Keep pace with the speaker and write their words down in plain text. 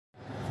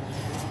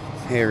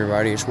Hey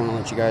everybody, just want to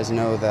let you guys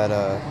know that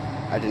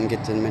I didn't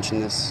get to mention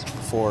this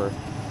before,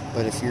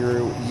 but if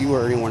you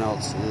or anyone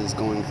else is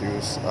going through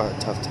a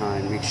tough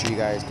time, make sure you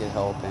guys get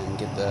help and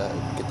get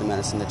the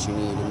medicine that you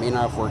need. It may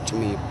not have worked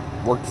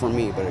for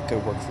me, but it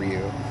could work for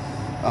you.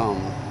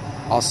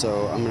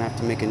 Also, I'm gonna have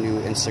to make a new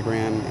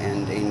Instagram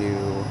and a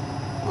new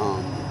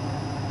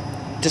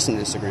just an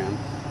Instagram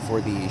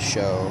for the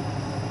show,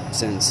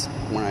 since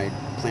when I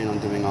plan on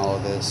doing all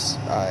of this,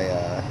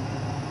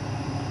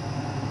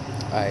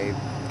 I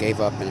gave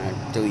up and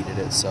I deleted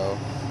it, so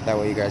that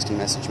way you guys can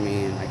message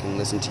me and I can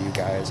listen to you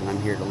guys, and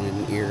I'm here to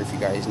lend an ear if you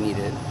guys need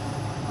it.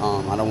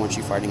 I don't want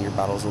you fighting your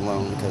battles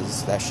alone,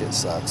 because that shit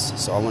sucks.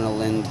 So I want to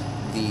lend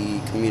the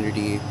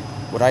community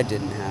what I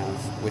didn't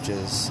have, which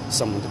is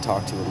someone to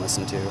talk to and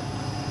listen to.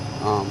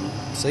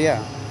 So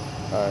yeah,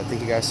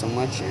 thank you guys so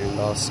much, and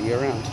I'll see you around.